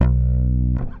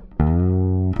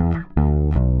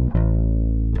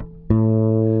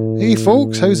Hey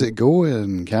folks, how's it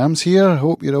going? Cam's here.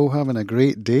 Hope you're all having a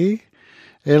great day.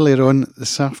 Earlier on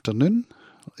this afternoon,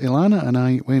 Ilana and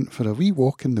I went for a wee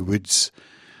walk in the woods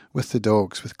with the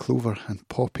dogs, with Clover and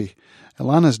Poppy.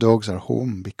 Ilana's dogs are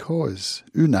home because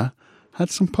Una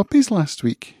had some puppies last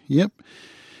week. Yep,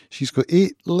 she's got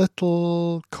 8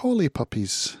 little collie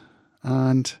puppies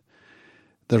and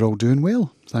they're all doing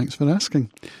well. Thanks for asking.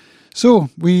 So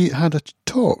we had a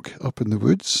talk up in the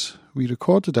woods. We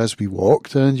recorded as we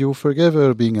walked, and you'll forgive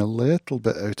our being a little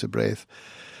bit out of breath.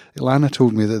 Ilana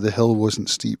told me that the hill wasn't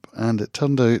steep, and it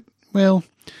turned out, well,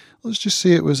 let's just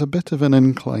say it was a bit of an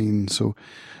incline, so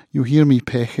you'll hear me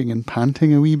pecking and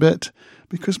panting a wee bit,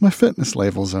 because my fitness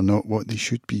levels are not what they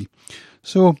should be.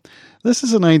 So, this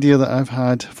is an idea that I've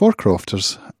had for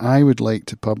Crofters. I would like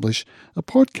to publish a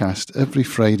podcast every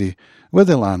Friday with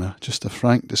Ilana, just a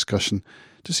frank discussion,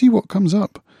 to see what comes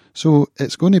up. So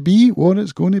it's going to be what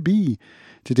it's going to be.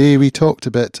 Today we talked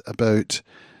a bit about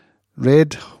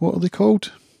what are they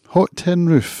called? Hot Tin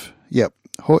Roof. Yep,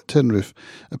 Hot Tin Roof,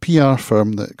 a PR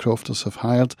firm that Crofters have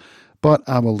hired, but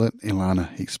I will let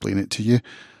Ilana explain it to you.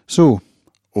 So,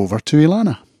 over to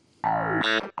Ilana.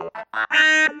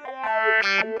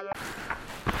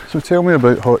 So tell me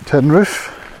about Hot Tin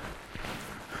Roof.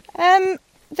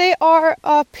 They are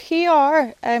a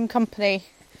PR company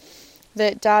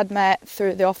that Dad met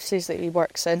through the offices that he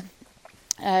works in,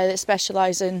 that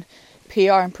specialise in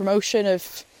PR and promotion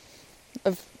of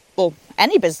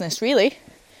any business really.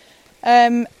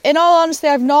 In all honesty,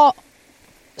 I've not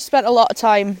spent a lot of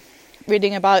time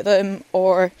reading about them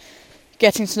or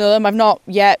getting to know them. I've not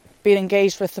yet been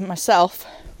engaged with them myself,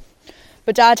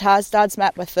 but Dad's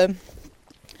met with them,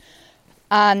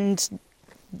 and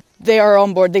they are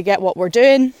on board. They get what we're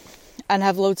doing and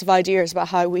have loads of ideas about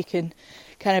how we can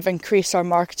kind of increase our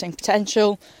marketing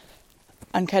potential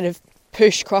and kind of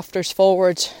push Crofters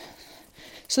forward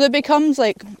so that it becomes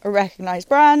like a recognised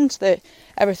brand, that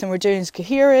everything we're doing is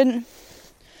coherent,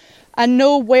 and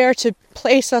know where to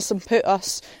place us and put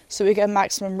us so we get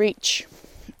maximum reach,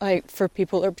 like for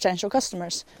people that are potential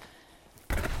customers.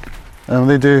 And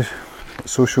they do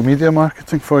social media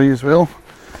marketing for you as well?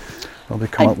 Or they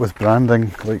come up with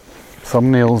branding like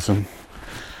thumbnails and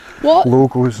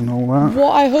logos and all that?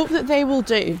 What I hope that they will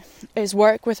do is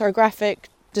work with our graphic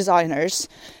designers,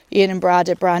 Ian and Brad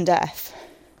at Brand F,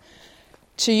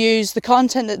 to use the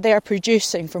content that they are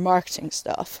producing for marketing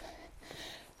stuff,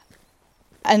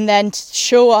 and then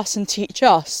show us and teach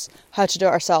us how to do it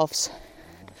ourselves.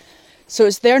 So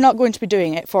they're not going to be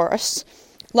doing it for us.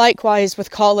 Likewise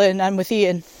with Colin and with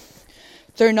Ian,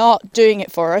 they're not doing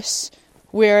it for us.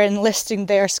 We're enlisting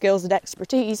their skills and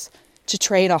expertise to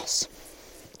train us.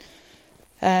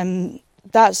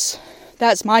 That's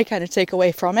my kind of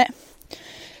takeaway from it.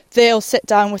 They'll sit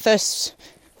down with us.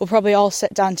 We'll probably all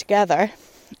sit down together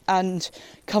and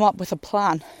come up with a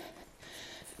plan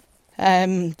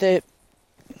that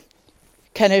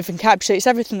kind of encapsulates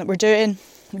everything that we're doing,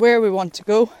 where we want to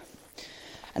go,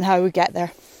 and how we get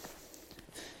there.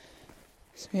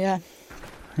 So yeah.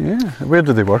 Yeah. Where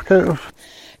do they work out of?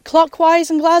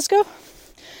 Clockwise in Glasgow.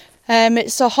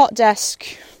 It's a hot desk,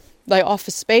 like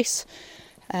office space.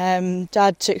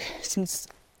 Dad took some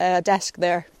desk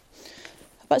there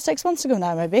about 6 months ago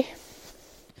now, maybe.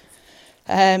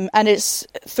 And it's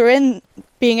through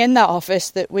being in that office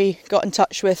that we got in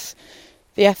touch with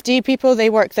the FD people. They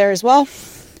work there as well.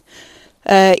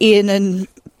 Ian and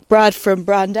Brad from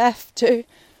Brand F too,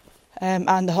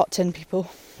 and the Hot Tin people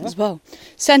as well.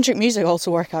 Centric Music also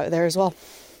work out there as well.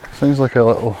 Sounds like a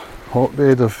little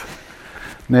hotbed of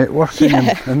networking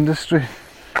and industry.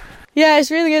 Yeah, it's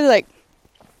really good. Like,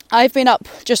 I've been up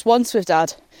just once with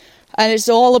Dad, and it's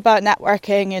all about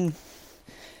networking and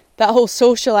that whole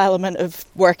social element of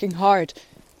working hard.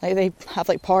 Like, they have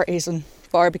like parties and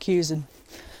barbecues and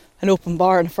an open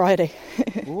bar on a Friday.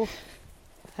 So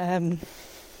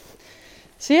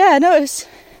yeah, I notice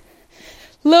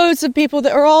loads of people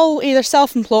that are all either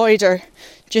self-employed or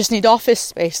just need office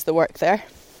space that work there.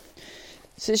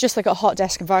 So it's just like a hot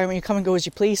desk environment. You come and go as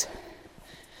you please.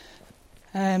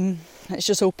 It's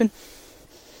just open.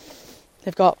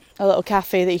 They've got a little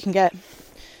cafe that you can get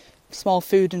small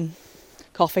food and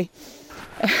coffee.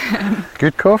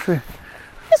 Good coffee?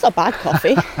 It's not bad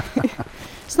coffee.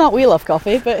 It's not We Love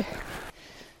Coffee, but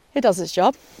it does its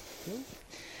job.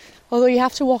 Although you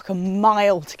have to walk a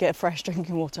mile to get fresh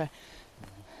drinking water.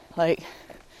 Like,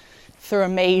 through a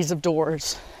maze of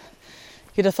doors.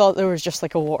 You'd have thought there was just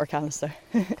like a water canister.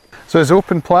 So it's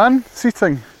open plan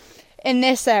seating? In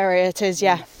this area it is,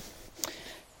 yeah.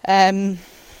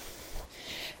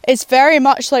 It's very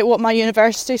much like what my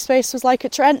university space was like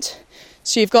at Trent.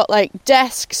 So you've got like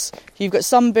desks, you've got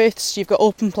some booths, you've got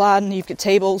open plan, you've got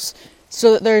tables,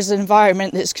 so that there's an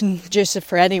environment that's conducive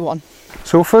for anyone.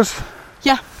 Sofas?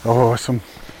 Yeah. Oh, awesome.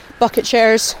 Bucket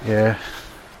chairs. Yeah.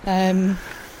 So And-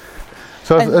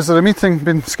 has there a meeting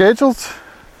been scheduled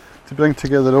to bring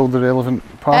together all the relevant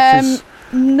parties?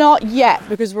 Not yet,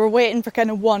 because we're waiting for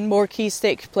kind of one more key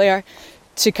stake player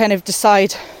to kind of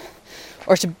decide,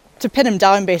 or to pin him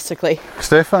down basically.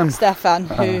 Stefan,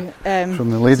 who from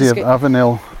the Lady of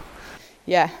Avenel.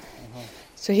 Yeah.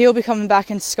 So he'll be coming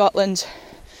back into Scotland,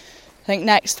 I think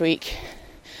next week.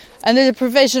 And there's a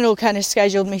provisional kind of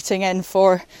scheduled meeting in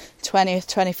for 20th,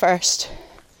 21st.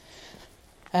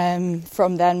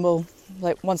 From then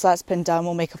once that's pinned down,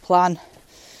 we'll make a plan.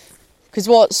 Because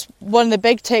what's one of the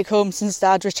big take homes since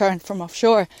Dad returned from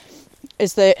offshore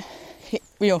is that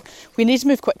we need to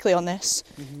move quickly on this.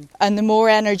 Mm-hmm. And the more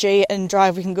energy and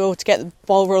drive we can go to get the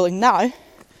ball rolling now,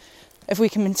 if we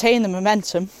can maintain the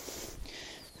momentum,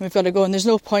 we've got to go. And there's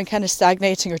no point kind of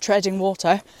stagnating or treading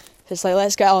water. It's like,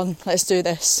 let's get on, let's do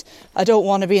this. I don't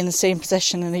want to be in the same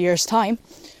position in a year's time.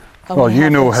 Well, you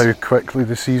know how quickly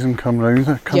the season comes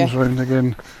round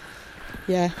again.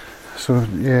 Yeah. So,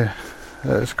 yeah,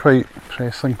 it's quite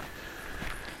pressing.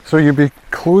 So you'll be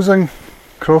closing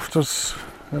Crofters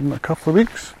in a couple of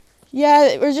weeks?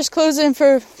 Yeah, we're just closing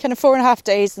for kind of 4.5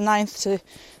 days, the 9th to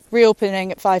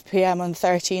reopening at 5 p.m. on the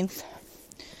 13th.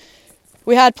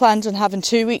 We had planned on having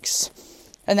 2 weeks,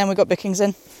 and then we got bookings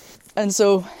in. And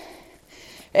so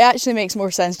it actually makes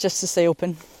more sense just to stay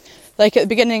open. Like at the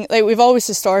beginning, we've always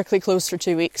historically closed for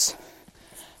 2 weeks.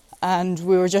 And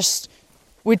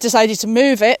we decided to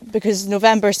move it because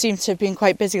November seemed to have been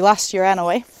quite busy last year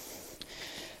anyway.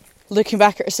 Looking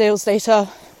back at our sales data,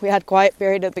 we had a quiet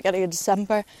period at the beginning of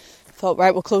December. Thought,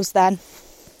 right, we'll close then.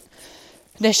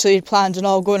 Initially we'd planned on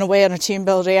all going away on a team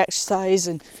building exercise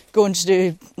and going to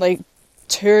do like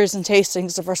tours and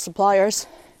tastings of our suppliers.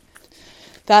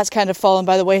 That's kind of fallen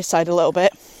by the wayside a little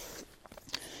bit.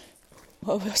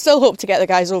 Well, we still hope to get the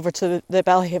guys over to the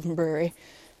Bellyhaven brewery.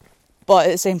 But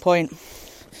at the same point,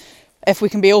 if we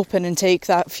can be open and take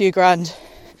that few grand,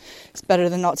 it's better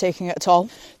than not taking it at all.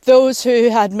 Those who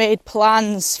had made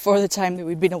plans for the time that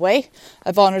we'd been away,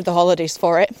 I've honoured the holidays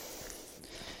for it.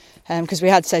 Because we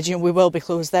had said, we will be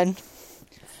closed then.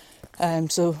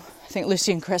 So I think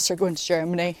Lucy and Chris are going to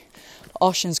Germany.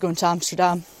 Ocean's going to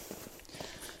Amsterdam.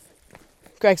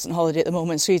 Greg's on holiday at the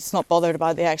moment, so he's not bothered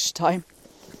about the extra time.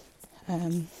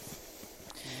 And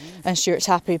Stuart's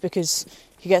happy because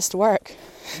he gets to work.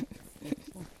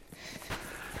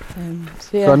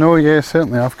 So I know,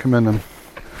 certainly I've come in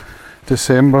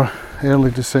December,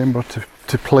 early December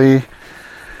to play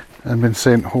and been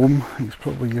sent home. I think it's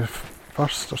probably your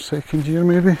first or second year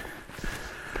maybe.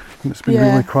 And it's been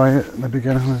really quiet at the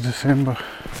beginning of December.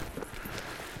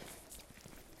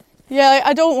 Yeah,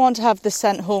 I don't want to have the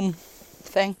sent home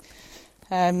thing.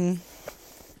 I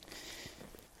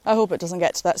hope it doesn't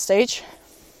get to that stage.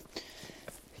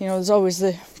 There's always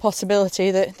the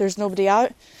possibility that there's nobody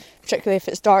out, particularly if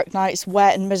it's dark nights,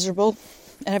 wet and miserable,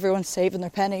 and everyone's saving their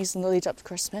pennies in the lead up to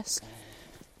Christmas.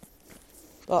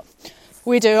 But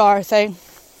we do our thing.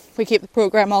 We keep the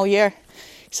programme all year,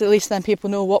 so at least then people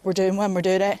know what we're doing, when we're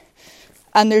doing it.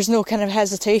 And there's no kind of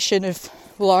hesitation of,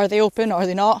 well, are they open, are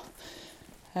they not?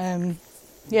 And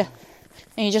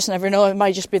you just never know. It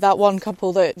might just be that one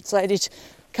couple that decided,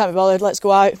 can't be bothered, let's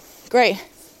go out. Great.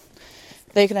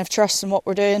 They can have trust in what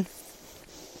we're doing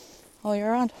all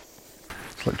year round.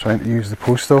 It's like trying to use the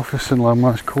post office in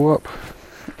Landmarks Co-op.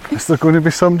 Is there going to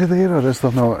be somebody there or is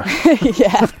there not?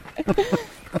 Yeah.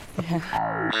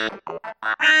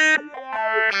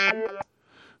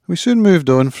 We soon moved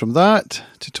on from that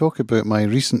to talk about my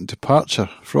recent departure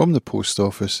from the post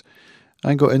office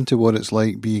and got into what it's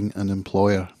like being an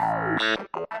employer.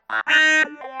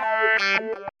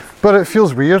 But it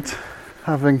feels weird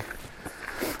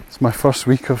it's my first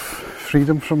week of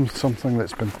freedom from something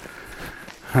that's been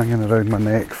hanging around my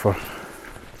neck for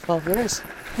 12 years.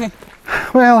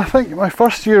 Well, I think my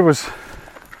first year was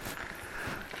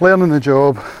learning the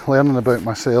job, learning about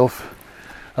myself.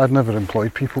 I'd never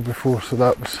employed people before, so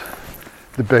that was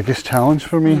the biggest challenge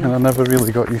for me, and I never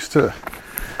really got used to it.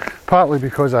 Partly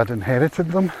because I'd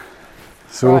inherited them.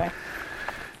 So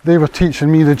they were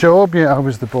teaching me the job, yet I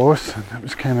was the boss, and it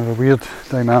was kind of a weird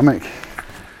dynamic.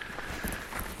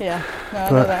 Yeah, no, I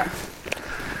know that.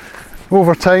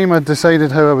 Over time I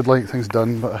decided how I would like things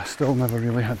done, but I still never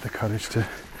really had the courage to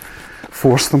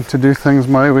force them to do things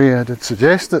my way. I did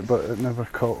suggest it, but it never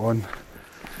caught on.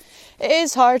 It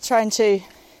is hard trying to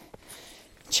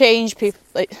change people,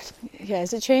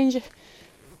 is it change?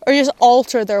 Or just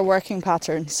alter their working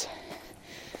patterns.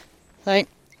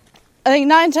 I think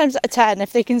 9 times out of 10,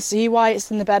 if they can see why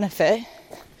it's in the benefit,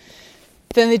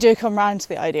 then they do come round to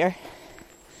the idea.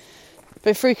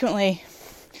 But frequently,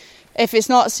 if it's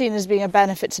not seen as being a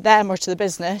benefit to them or to the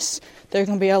business, there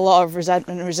can be a lot of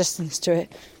resentment and resistance to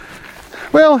it.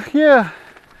 Well, yeah,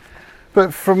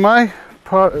 but from my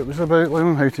part, it was about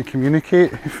learning how to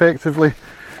communicate effectively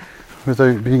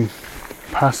without being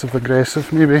passive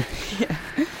aggressive, maybe. Yeah.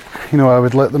 You know, I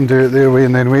would let them do it their way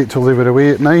and then wait till they were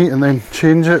away at night and then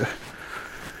change it.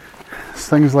 It's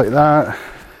things like that.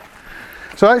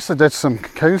 So I actually did some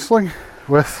counselling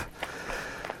with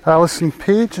Alison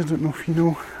Page. I don't know if you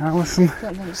know Alison. I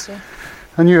don't think so.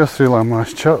 I knew her through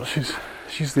Lamlash Church.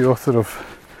 She's the author of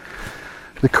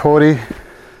the Corrie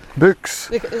books.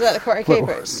 Is that the Corrie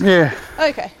Capers? Yeah.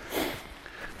 Okay.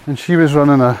 And she was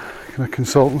running a kind of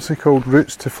consultancy called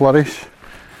Roots to Flourish,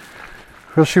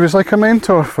 where she was like a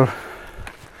mentor for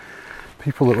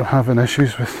people that were having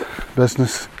issues with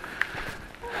business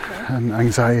and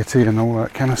anxiety and all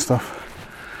that kind of stuff.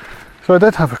 So I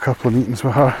did have a couple of meetings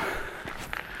with her,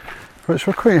 which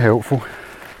were quite helpful,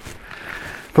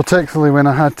 particularly when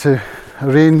I had to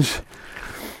arrange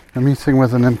a meeting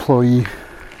with an employee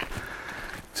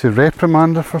to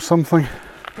reprimand her for something.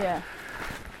 Yeah.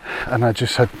 And I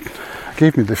just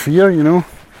gave me the fear, you know.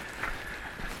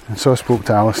 And so I spoke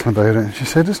to Alison about it, and she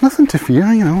said, "There's nothing to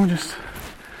fear, you know, just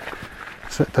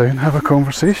sit down and have a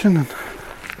conversation." And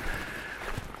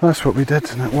that's what we did,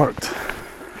 and it worked.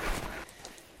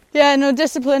 Yeah, no,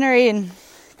 disciplinary and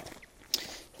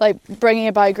like bringing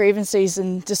about grievances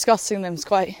and discussing them is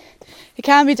it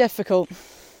can be difficult.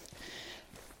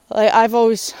 Like I've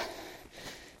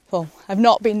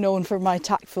not been known for my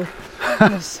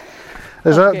tactfulness.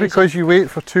 Is that because you wait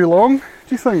for too long, do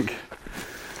you think?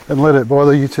 And let it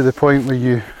bother you to the point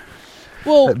where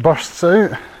it bursts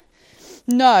out?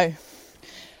 No.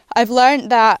 I've learned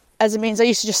that as it means I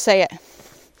used to just say it.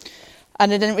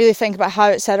 And I didn't really think about how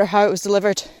it said or how it was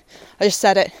delivered. I just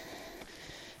said it.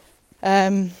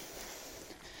 And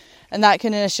that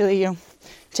can initially,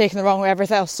 taken the wrong way,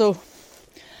 everything else. So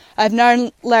I've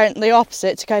now learned the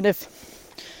opposite, to kind of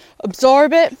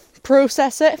absorb it,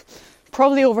 process it,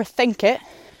 probably overthink it,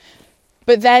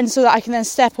 but then so that I can then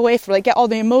step away from it, get all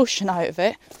the emotion out of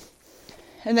it,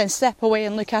 and then step away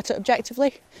and look at it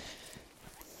objectively.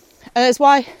 And that's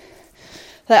why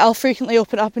I'll frequently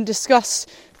open up and discuss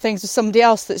things with somebody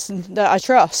else that I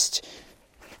trust,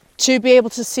 to be able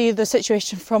to see the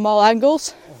situation from all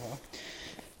angles.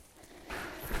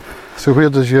 So where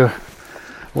does your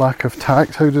lack of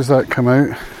tact, how does that come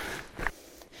out?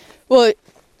 Well,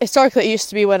 historically it used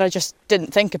to be when I just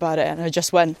didn't think about it and I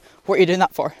just went, "What are you doing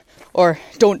that for?" Or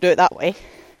 "Don't do it that way."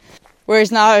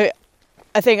 Whereas now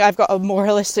I think I've got a more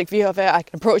holistic view of it. I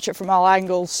can approach it from all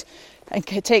angles and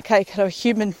take kind of a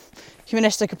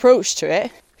humanistic approach to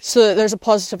it, so that there's a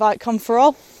positive outcome for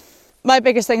all. My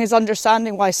biggest thing is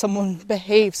understanding why someone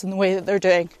behaves in the way that they're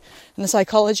doing and the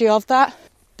psychology of that.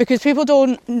 Because people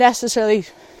don't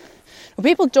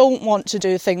want to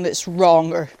do a thing that's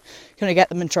wrong or going to get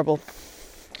them in trouble.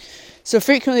 So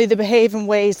frequently they behave in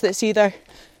ways that's either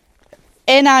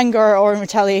in anger or in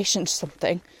retaliation to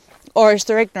something, or it's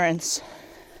their ignorance.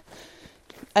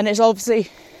 And it's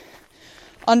obviously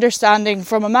understanding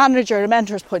from a manager or a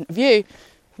mentor's point of view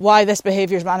why this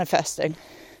behaviour is manifesting,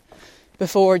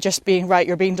 before just being, right,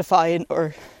 you're being defiant,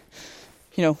 or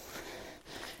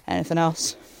anything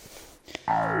else.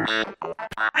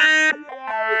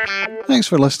 Thanks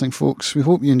for listening, folks. We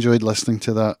hope you enjoyed listening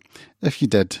to that. If you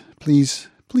did, please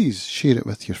share it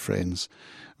with your friends.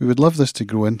 We would love this to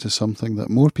grow into something that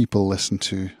more people listen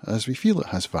to, as we feel it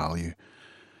has value.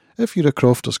 If you're a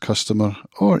Crofters customer,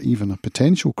 or even a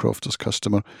potential Crofters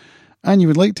customer, and you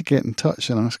would like to get in touch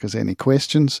and ask us any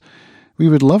questions, we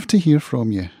would love to hear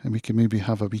from you, and we can maybe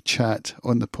have a wee chat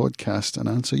on the podcast and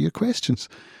answer your questions.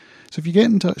 So if you get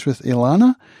in touch with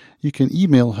Ilana, you can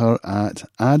email her at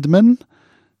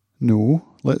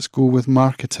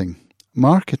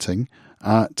marketing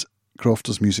at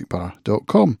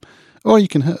croftersmusicbar.com. Or you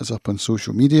can hit us up on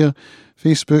social media.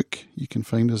 Facebook, you can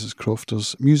find us as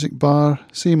Crofters Music Bar.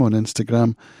 Same on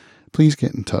Instagram. Please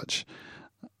get in touch.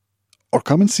 Or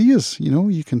come and see us.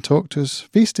 You can talk to us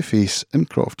face to face in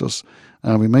Crofters.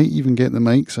 And we might even get the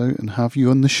mics out and have you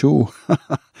on the show.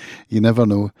 You never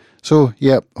know. So,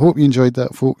 hope you enjoyed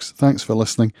that, folks. Thanks for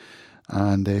listening.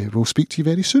 And we'll speak to you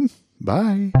very soon.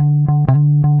 Bye.